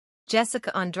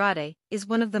Jessica Andrade is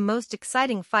one of the most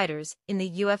exciting fighters in the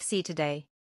UFC today.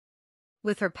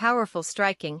 With her powerful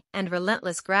striking and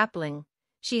relentless grappling,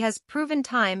 she has proven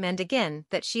time and again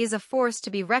that she is a force to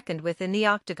be reckoned with in the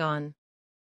octagon.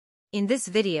 In this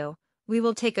video, we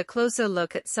will take a closer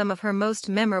look at some of her most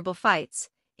memorable fights,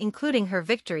 including her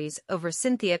victories over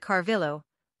Cynthia Calvillo,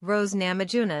 Rose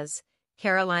Namajunas,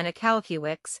 Carolina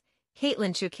Kalkiewicz,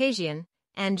 Caitlin Chookagian,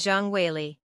 and Zhang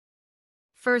Weili.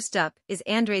 First up is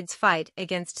Andrade's fight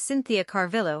against Cynthia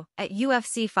Calvillo at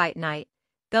UFC Fight Night,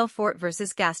 Belfort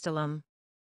vs Gastelum.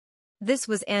 This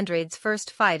was Andrade's first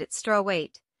fight at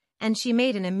strawweight, and she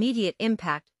made an immediate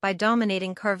impact by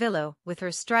dominating Calvillo with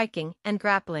her striking and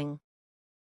grappling.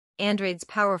 Andrade's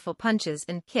powerful punches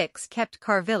and kicks kept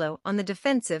Calvillo on the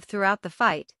defensive throughout the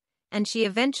fight, and she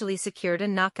eventually secured a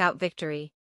knockout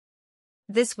victory.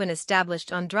 This win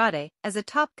established Andrade as a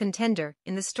top contender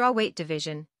in the strawweight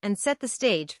division and set the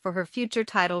stage for her future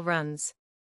title runs.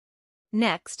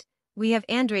 Next, we have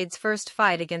Andrade's first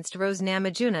fight against Rose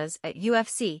Namajunas at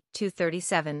UFC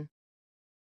 237.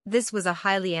 This was a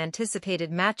highly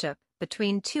anticipated matchup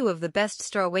between two of the best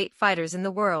strawweight fighters in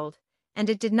the world, and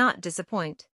it did not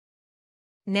disappoint.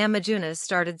 Namajunas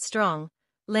started strong,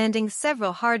 landing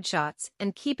several hard shots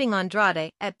and keeping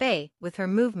Andrade at bay with her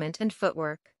movement and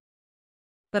footwork.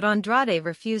 But Andrade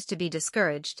refused to be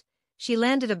discouraged. She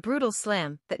landed a brutal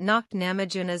slam that knocked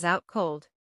Namajunas out cold.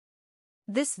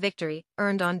 This victory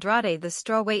earned Andrade the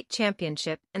strawweight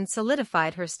championship and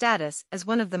solidified her status as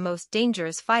one of the most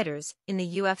dangerous fighters in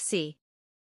the UFC.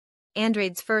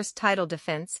 Andrade's first title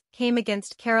defense came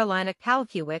against Carolina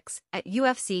Kalkiewicz at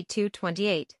UFC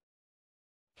 228.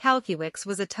 Kalkiewicz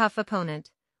was a tough opponent,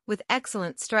 with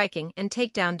excellent striking and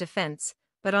takedown defense,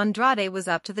 but Andrade was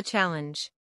up to the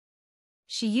challenge.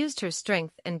 She used her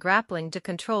strength and grappling to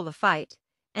control the fight,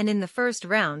 and in the first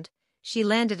round, she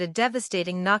landed a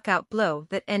devastating knockout blow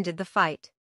that ended the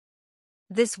fight.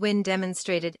 This win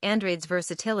demonstrated Andrade's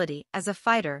versatility as a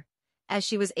fighter, as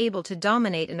she was able to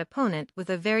dominate an opponent with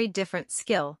a very different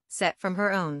skill set from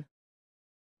her own.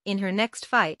 In her next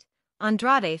fight,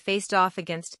 Andrade faced off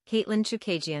against Caitlin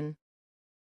Chookagian.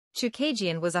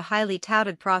 Chookagian was a highly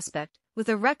touted prospect with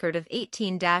a record of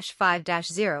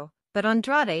 18-5-0, but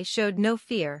Andrade showed no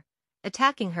fear,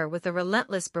 attacking her with a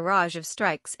relentless barrage of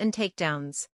strikes and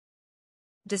takedowns.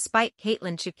 Despite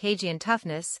Caitlin Chookagian's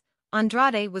toughness,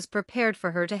 Andrade was prepared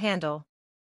for her to handle.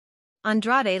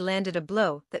 Andrade landed a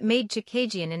blow that made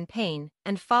Chookagian in pain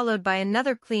and followed by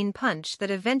another clean punch that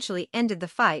eventually ended the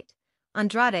fight.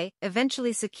 Andrade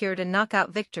eventually secured a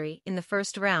knockout victory in the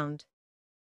first round.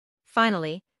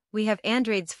 Finally, we have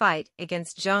Andrade's fight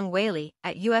against Zhang Weili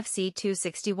at UFC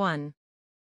 261.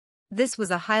 This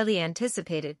was a highly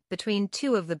anticipated between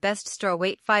two of the best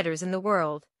strawweight fighters in the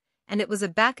world, and it was a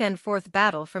back-and-forth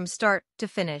battle from start to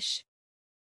finish.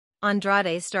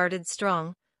 Andrade started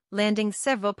strong, landing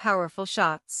several powerful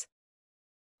shots.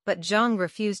 But Zhang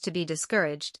refused to be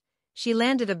discouraged. She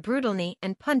landed a brutal knee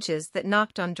and punches that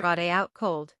knocked Andrade out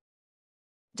cold.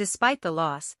 Despite the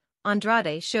loss,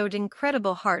 Andrade showed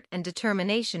incredible heart and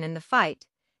determination in the fight,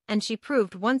 and she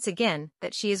proved once again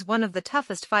that she is one of the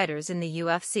toughest fighters in the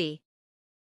UFC.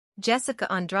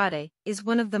 Jessica Andrade is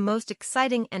one of the most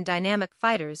exciting and dynamic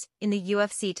fighters in the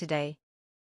UFC today.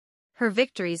 Her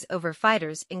victories over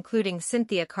fighters including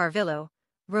Cynthia Calvillo,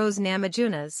 Rose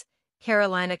Namajunas,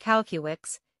 Carolina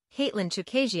Kalkiewicz, Caitlin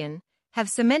Chookagian have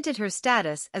cemented her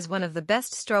status as one of the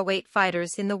best strawweight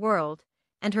fighters in the world,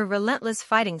 and her relentless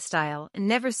fighting style and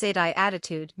never-say-die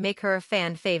attitude make her a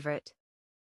fan favorite.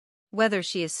 Whether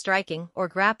she is striking or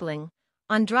grappling,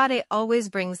 Andrade always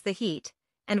brings the heat,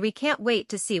 and we can't wait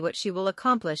to see what she will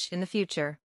accomplish in the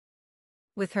future.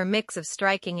 With her mix of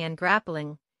striking and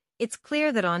grappling, it's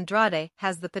clear that Andrade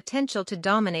has the potential to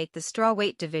dominate the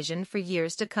strawweight division for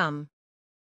years to come.